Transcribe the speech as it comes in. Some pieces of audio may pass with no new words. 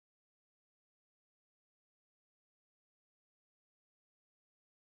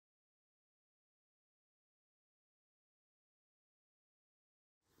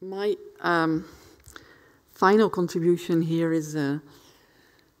My final contribution here is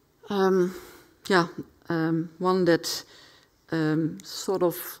one that sort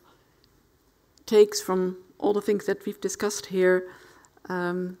of takes from all the things that we've discussed here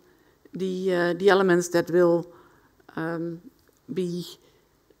the elements that will be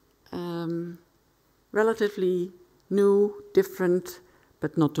relatively new, different,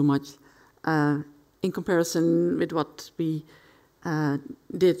 but not too much in comparison with what we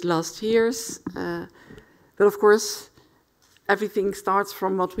did last year's. But of course, everything starts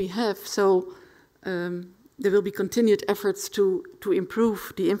from what we have. So there will be continued efforts to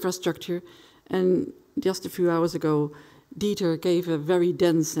improve the infrastructure. And just a few hours ago, Dieter gave a very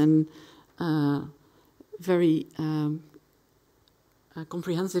dense and very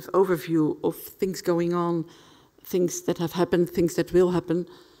comprehensive overview of things going on, things that have happened, things that will happen.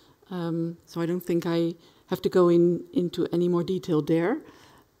 So I don't think I have to go into any more detail there.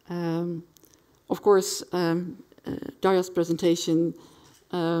 Of course, Darja's presentation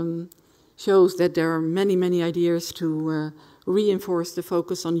shows that there are many, many ideas to reinforce the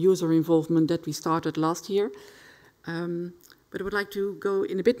focus on user involvement that we started last year. But I would like to go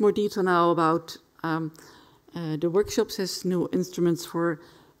in a bit more detail now about the workshops as new instruments for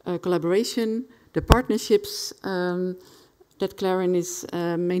collaboration, the partnerships that CLARIN is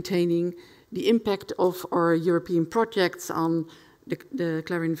maintaining, the impact of our European projects on the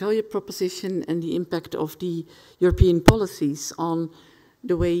CLARIN value proposition, and the impact of the European policies on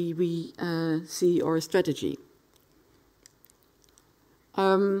the way we see our strategy.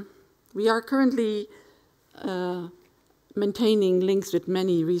 We are currently maintaining links with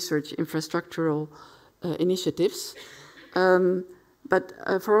many research infrastructural initiatives, but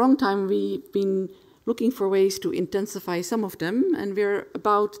for a long time we've been looking for ways to intensify some of them, and we're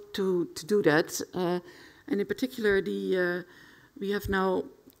about to do that. And in particular, we have now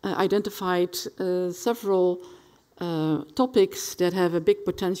identified several topics that have a big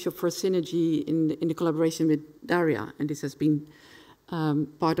potential for synergy in the collaboration with Darja, and this has been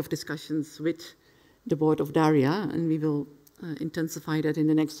part of discussions with the board of Darja, and we will intensify that in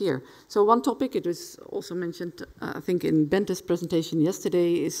the next year. So one topic, it was also mentioned, I think in Bente's presentation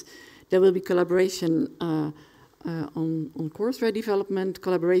yesterday, is there will be collaboration on courseware development,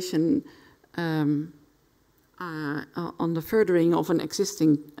 collaboration on the furthering of an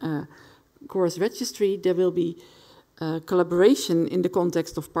existing course registry. There will be collaboration in the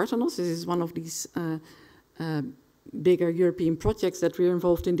context of Parthenos. This is one of these bigger European projects that we're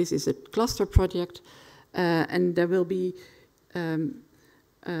involved in. This is a cluster project, and there will be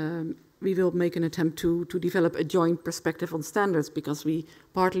we will make an attempt to develop a joint perspective on standards, because we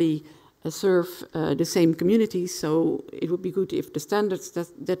partly serve the same communities, so it would be good if the standards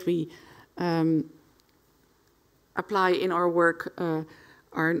that we apply in our work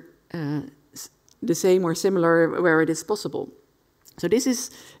are the same or similar where it is possible. So this is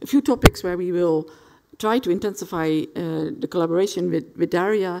a few topics where we will try to intensify the collaboration with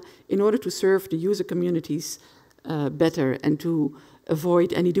Darja in order to serve the user communities better and to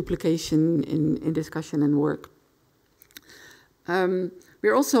avoid any duplication in discussion and work.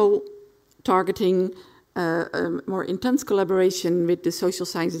 We're also targeting a more intense collaboration with the social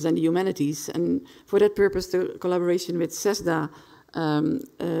sciences and the humanities, and for that purpose the collaboration with CESDA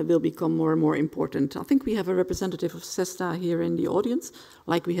will become more and more important. I think we have a representative of CESDA here in the audience,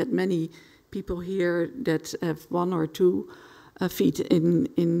 like we had many people here that have one or two feet in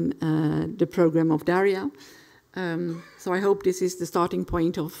the program of Darja. So I hope this is the starting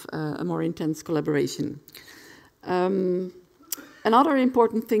point of a more intense collaboration. Another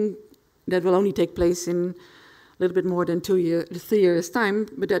important thing that will only take place in a little bit more than 3 years' time,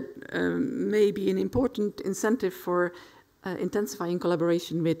 but that may be an important incentive for intensifying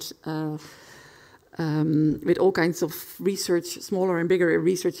collaboration with all kinds of research, smaller and bigger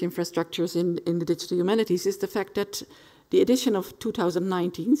research infrastructures in the digital humanities, is the fact that the edition of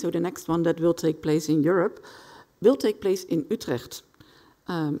 2019, so the next one that will take place in Europe, will take place in Utrecht.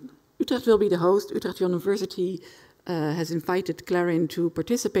 Utrecht will be the host. Utrecht University has invited CLARIN to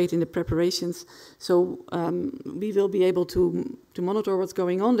participate in the preparations, so we will be able to monitor what's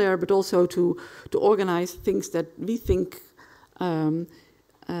going on there, but also to organize things that we think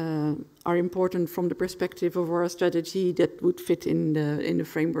are important from the perspective of our strategy that would fit in the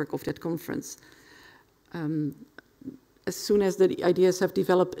framework of that conference. As soon as the ideas have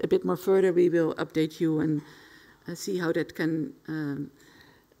developed a bit more further, we will update you and see how that can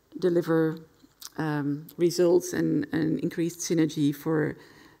deliver results and increased synergy for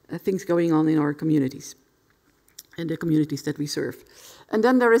things going on in our communities and the communities that we serve. And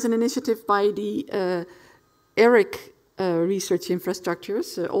then there is an initiative by the ERIC research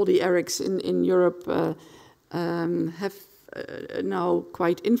infrastructures. All the ERICs in Europe have now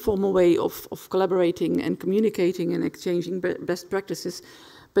quite informal way of collaborating and communicating and exchanging best practices.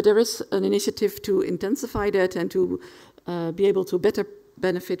 But there is an initiative to intensify that and to be able to better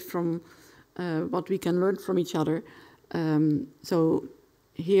benefit from what we can learn from each other. So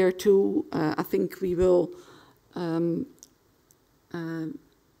here too, I think we will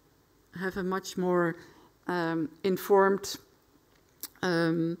have a much more informed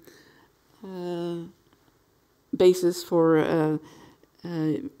basis for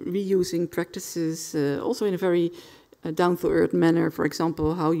reusing practices, also in a very down-to-earth manner, for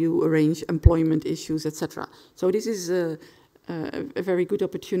example, how you arrange employment issues, etc. So this is a very good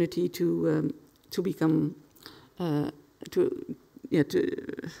opportunity to become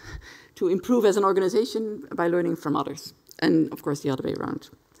to improve as an organization by learning from others, and of course the other way around.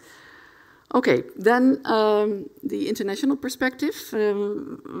 Okay, then the international perspective.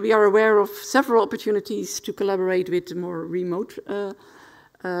 We are aware of several opportunities to collaborate with more remote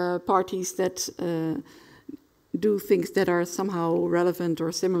parties that do things that are somehow relevant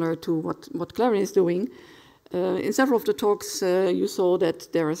or similar to what CLARIN is doing. In several of the talks, you saw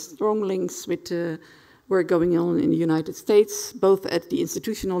that there are strong links with work going on in the United States, both at the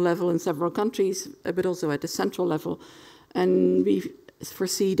institutional level in several countries, but also at the central level. And we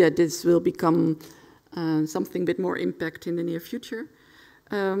foresee that this will become something with more impact in the near future.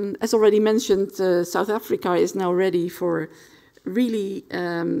 As already mentioned, South Africa is now ready for really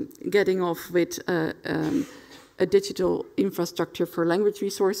getting off with a digital infrastructure for language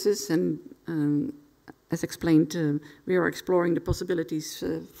resources, and as explained, we are exploring the possibilities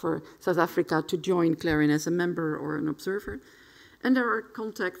for South Africa to join CLARIN as a member or an observer. And there are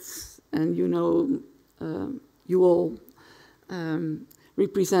contacts, and you know, you all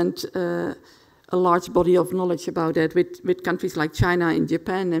represent a large body of knowledge about that with countries like China and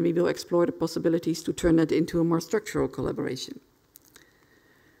Japan, and we will explore the possibilities to turn that into a more structural collaboration.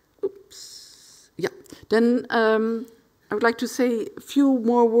 Oops. Yeah. Then I would like to say a few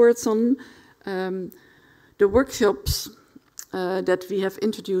more words on the workshops that we have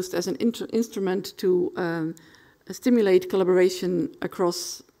introduced as an instrument to stimulate collaboration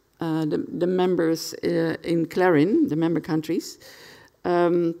across the members in CLARIN, the member countries.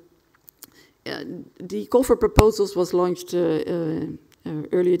 The call for proposals was launched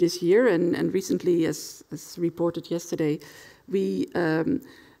earlier this year, and recently, as reported yesterday, we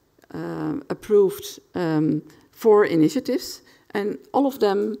approved 4 initiatives, and all of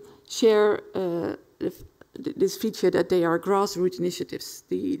them share this feature that they are grassroots initiatives.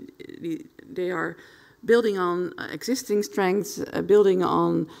 They are building on existing strengths, building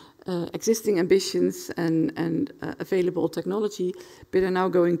on existing ambitions and available technology, but are now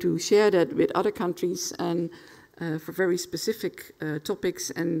going to share that with other countries and for very specific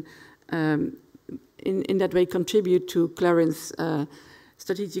topics, and in that way contribute to CLARIN's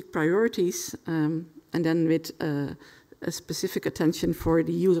strategic priorities, and then with a specific attention for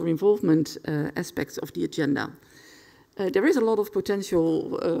the user involvement aspects of the agenda. There is a lot of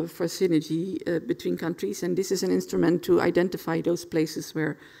potential for synergy between countries, and this is an instrument to identify those places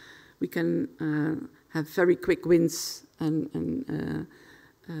where we can have very quick wins and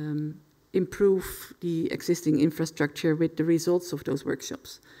improve the existing infrastructure with the results of those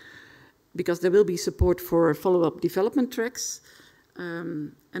workshops. Because there will be support for follow-up development tracks,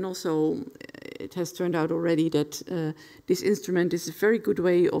 and also it has turned out already that this instrument is a very good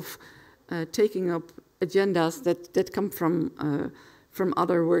way of taking up agendas that come from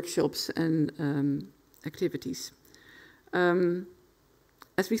other workshops and activities.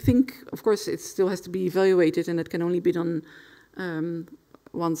 As we think, of course, it still has to be evaluated, and it can only be done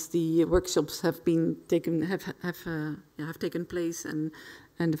once the workshops have been taken have taken place and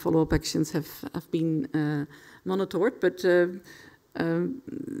the follow-up actions have been monitored. But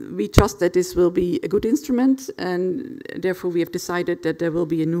we trust that this will be a good instrument, and therefore we have decided that there will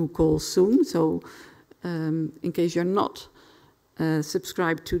be a new call soon. So in case you're not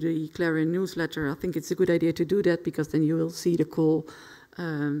subscribed to the CLARIN newsletter, I think it's a good idea to do that, because then you will see the call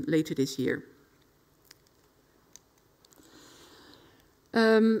later this year.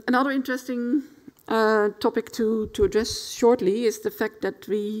 Another interesting topic to address shortly is the fact that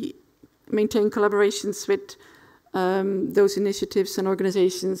we maintain collaborations with those initiatives and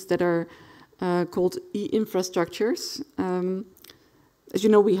organizations that are called e-infrastructures. As you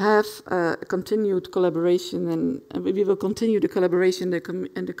know, we have continued collaboration, and we will continue the collaboration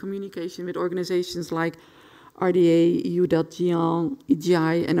and the communication with organizations like RDA, EU.GIAN,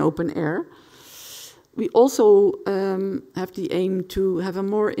 EGI, and Open Air. We also have the aim to have a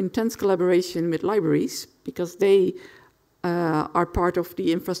more intense collaboration with libraries, because they are part of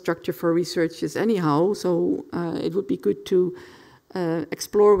the infrastructure for researchers anyhow, so it would be good to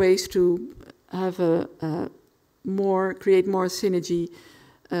explore ways to have create more synergy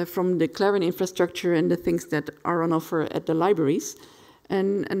from the CLARIN infrastructure and the things that are on offer at the libraries.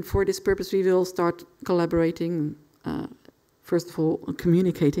 And for this purpose, we will start collaborating, first of all,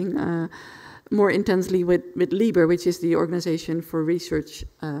 communicating more intensely with LIBER, which is the organization for research,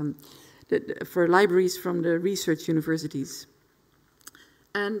 for libraries from the research universities.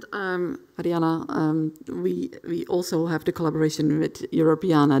 And Ariana, we also have the collaboration with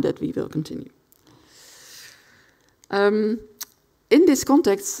Europeana that we will continue. In this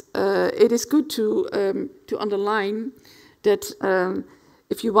context, it is good to underline that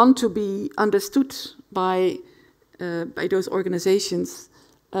if you want to be understood by those organizations,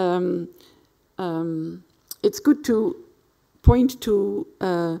 it's good to point to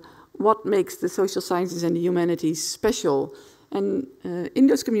what makes the social sciences and the humanities special. And in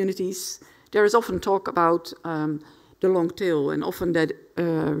those communities, there is often talk about the long tail, and often that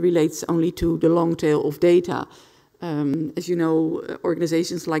relates only to the long tail of data. As you know,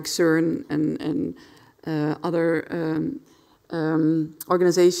 organizations like CERN and other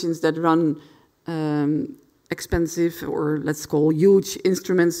organizations that run expensive, or let's call huge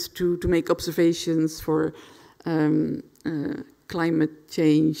instruments to make observations for climate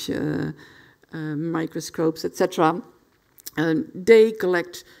change, microscopes, etc. They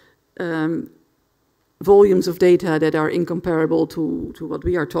collect volumes of data that are incomparable to what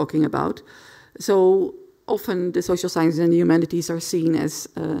we are talking about. So often the social sciences and the humanities are seen as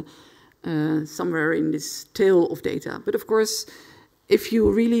somewhere in this tail of data. But of course, if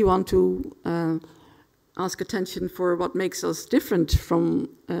you really want to ask attention for what makes us different from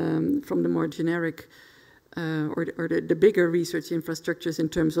the more generic or the bigger research infrastructures in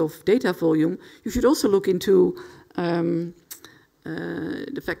terms of data volume, you should also look into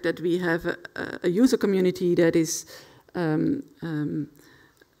the fact that we have a user community that is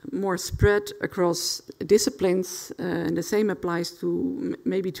more spread across disciplines, and the same applies to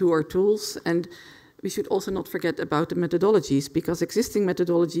maybe to our tools. And we should also not forget about the methodologies, because existing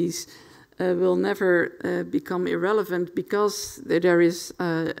methodologies will never become irrelevant because there is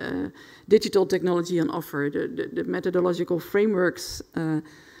digital technology on offer. The methodological frameworks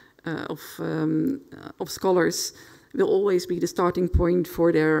of scholars will always be the starting point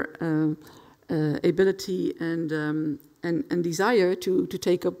for their ability and desire to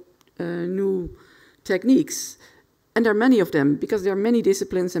take up new techniques. And there are many of them, because there are many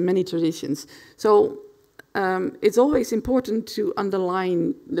disciplines and many traditions. So it's always important to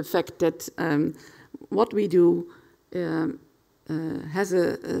underline the fact that what we do has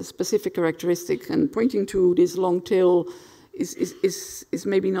a specific characteristic, and pointing to this long tail is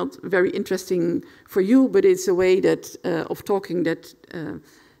maybe not very interesting for you, but it's a way that of talking that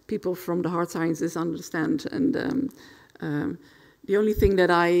people from the hard sciences understand. And the only thing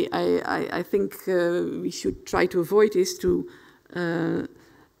that I think we should try to avoid is to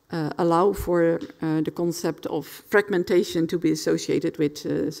allow for the concept of fragmentation to be associated with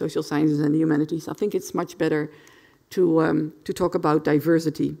social sciences and the humanities. I think it's much better to talk about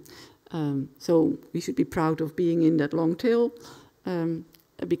diversity. So we should be proud of being in that long tail,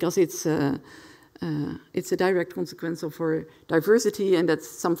 because it's a direct consequence of our diversity, and that's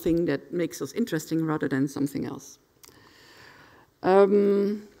something that makes us interesting rather than something else.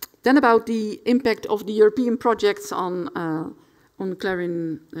 Then about the impact of the European projects on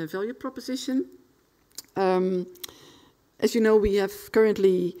CLARIN value proposition. As you know, we have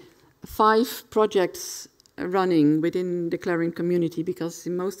currently 5 projects running within the CLARIN community, because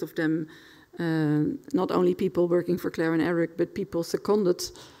in most of them, not only people working for CLARIN ERIC, but people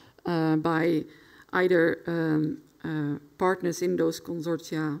seconded by either partners in those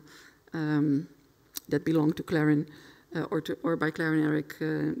consortia that belong to CLARIN or by CLARIN ERIC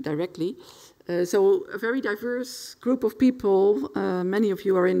directly. So a very diverse group of people, many of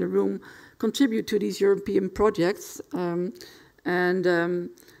you are in the room, contribute to these European projects.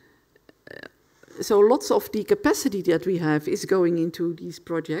 So lots of the capacity that we have is going into these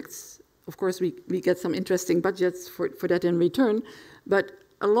projects. Of course, we get some interesting budgets for that in return, but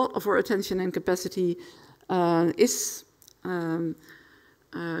a lot of our attention and capacity is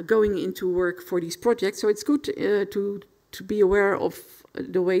going into work for these projects. So it's good to be aware of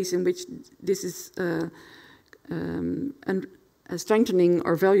the ways in which this is strengthening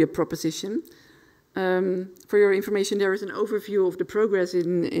our value proposition. For your information, there is an overview of the progress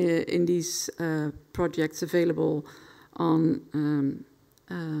in these projects available on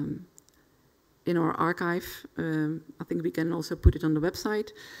in our archive. I think we can also put it on the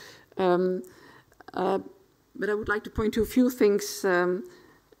website. but I would like to point to a few things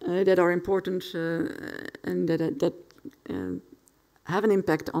that are important and that have an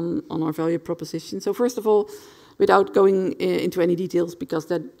impact on our value proposition. So first of all, without going into any details, because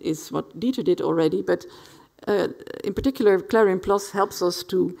that is what Dieter did already, but in particular, CLARIN Plus helps us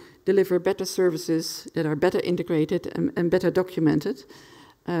to deliver better services that are better integrated and better documented.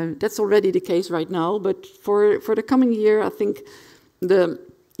 That's already the case right now, but for the coming year, I think the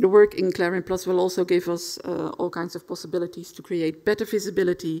work in CLARIN Plus will also give us all kinds of possibilities to create better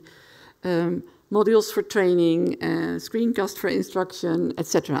visibility, modules for training, screencast for instruction,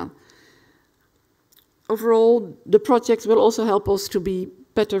 etc. Overall, the projects will also help us to be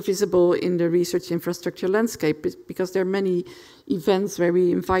better visible in the research infrastructure landscape, because there are many events where we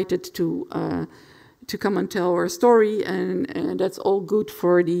invited to come and tell our story, and that's all good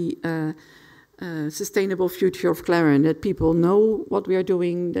for the sustainable future of CLARIN, that people know what we are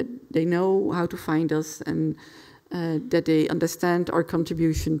doing, that they know how to find us, and that they understand our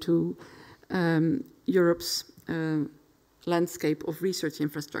contribution to Europe's landscape of research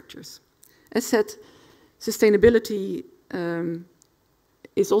infrastructures. As said, sustainability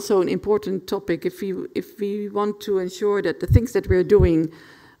is also an important topic if we want to ensure that the things that we're doing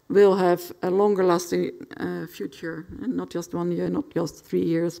will have a longer lasting future, and not just 1 year, not just 3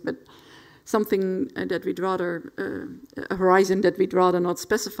 years, but something that we'd rather, a horizon that we'd rather not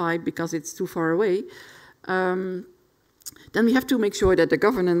specify because it's too far away. Then we have to make sure that the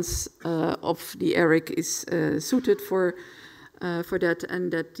governance of the ERIC is suited for that, and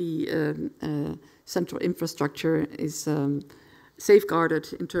that the central infrastructure is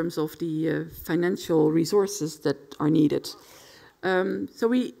safeguarded in terms of the financial resources that are needed. So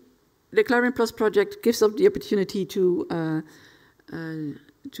the CLARIN Plus project gives us the opportunity to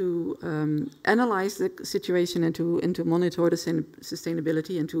analyze the situation and to monitor the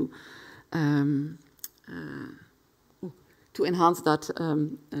sustainability and to enhance that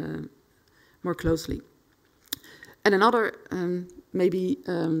more closely. And another, maybe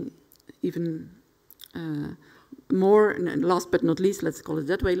even more, and last but not least, let's call it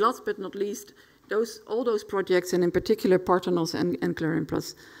that way, last but not least, all those projects, and in particular Parthenos and CLARIN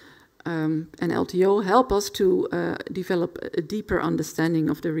Plus and LTO, help us to develop a deeper understanding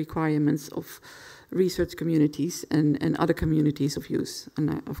of the requirements of research communities and other communities of use.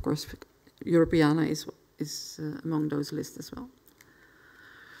 And of course, Europeana is among those lists as well.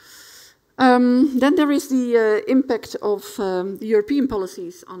 Then there is the impact of the European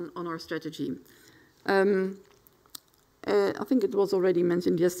policies on our strategy. I think it was already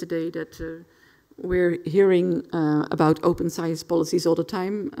mentioned yesterday that we're hearing about open science policies all the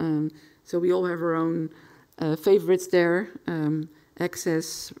time. So we all have our own favorites there: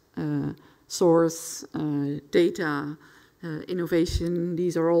 access, source, data, innovation.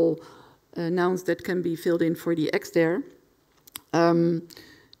 These are all nouns that can be filled in for the X there.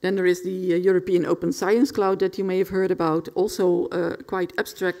 Then there is the European Open Science Cloud that you may have heard about, also quite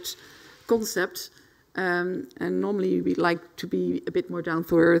abstract concept. And normally we like to be a bit more down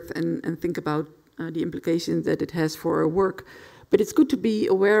to earth and think about the implications that it has for our work. But it's good to be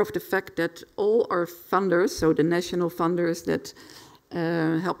aware of the fact that all our funders, so the national funders that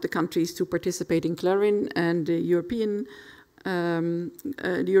help the countries to participate in CLARIN, and the European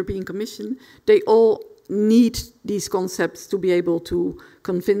Commission, they all need these concepts to be able to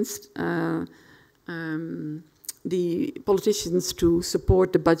convince the politicians to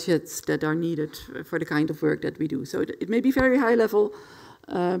support the budgets that are needed for the kind of work that we do. So it may be very high level,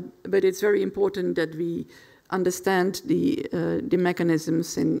 but it's very important that we understand the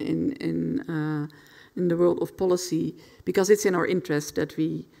mechanisms in the world of policy, because it's in our interest that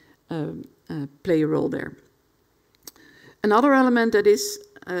we play a role there. Another element that is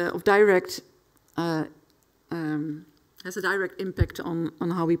of direct has a direct impact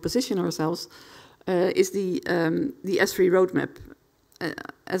on how we position ourselves is the ESFRI roadmap.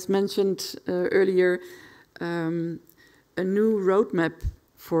 As mentioned earlier, a new roadmap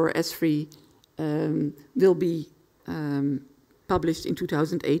for ESFRI will be published in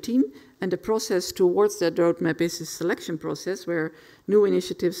 2018, and the process towards that roadmap is a selection process where new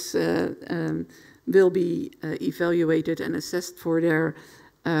initiatives will be evaluated and assessed for their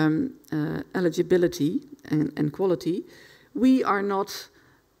eligibility and quality. We are not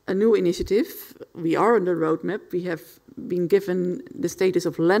a new initiative. We are on the roadmap. We have been given the status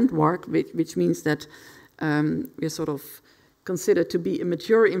of landmark, which means that we're sort of considered to be a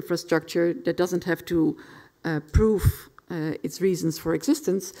mature infrastructure that doesn't have to prove its reasons for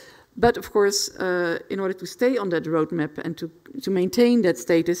existence. But of course, in order to stay on that roadmap and to maintain that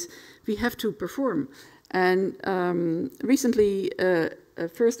status, we have to perform. And recently, a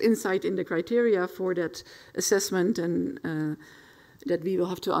first insight in the criteria for that assessment and that we will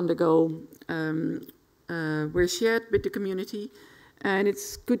have to undergo were shared with the community. And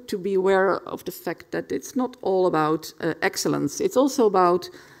it's good to be aware of the fact that it's not all about excellence. It's also about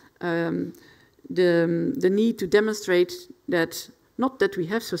the need to demonstrate that, not that we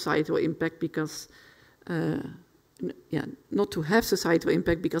have societal impact because, not to have societal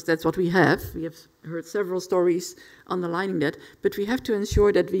impact because that's what we have. We have heard several stories underlining that, but we have to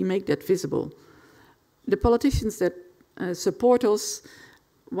ensure that we make that visible. The politicians that support us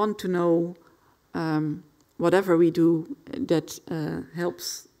want to know whatever we do that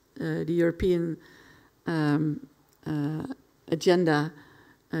helps the European agenda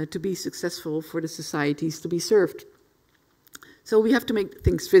to be successful for the societies to be served. So we have to make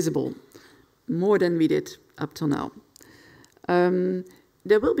things visible, more than we did up till now.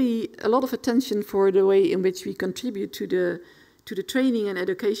 There will be a lot of attention for the way in which we contribute to the training and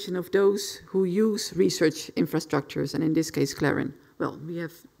education of those who use research infrastructures, and in this case, CLARIN. Well, we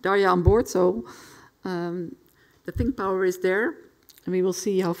have Daria on board, so the think power is there, and we will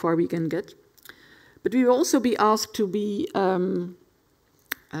see how far we can get. But we will also be asked to be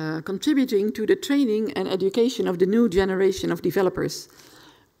contributing to the training and education of the new generation of developers.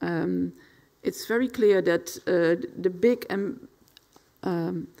 It's very clear that the big and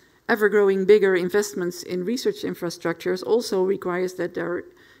ever-growing bigger investments in research infrastructures also requires that there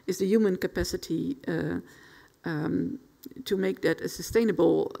is the human capacity to make that a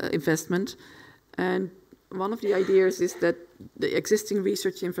sustainable investment. And one of the ideas is that the existing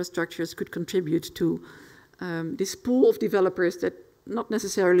research infrastructures could contribute to this pool of developers that not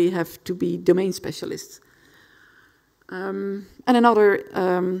necessarily have to be domain specialists. And another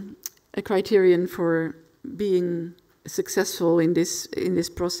a criterion for being successful in this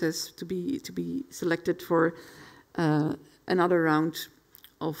process, to be selected for another round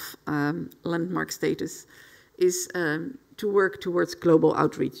of landmark status, is to work towards global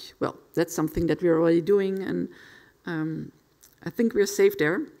outreach. Well, that's something that we're already doing, and I think we're safe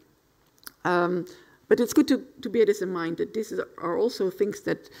there. But it's good to bear this in mind, that these are also things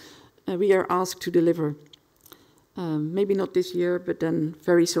that we are asked to deliver. Maybe not this year, but then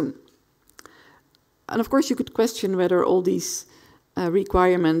very soon. And of course, you could question whether all these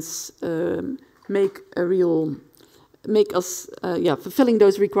requirements make us, fulfilling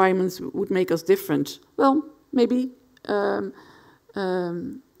those requirements would make us different. Well, maybe some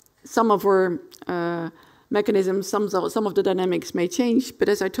of our mechanisms, some of the dynamics may change, but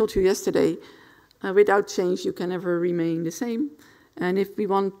as I told you yesterday, without change, you can never remain the same. And if we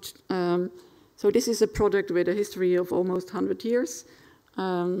want, so this is a product with a history of almost 100 years.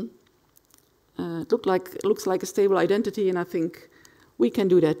 It looks like a stable identity, and I think we can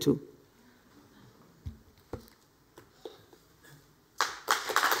do that too.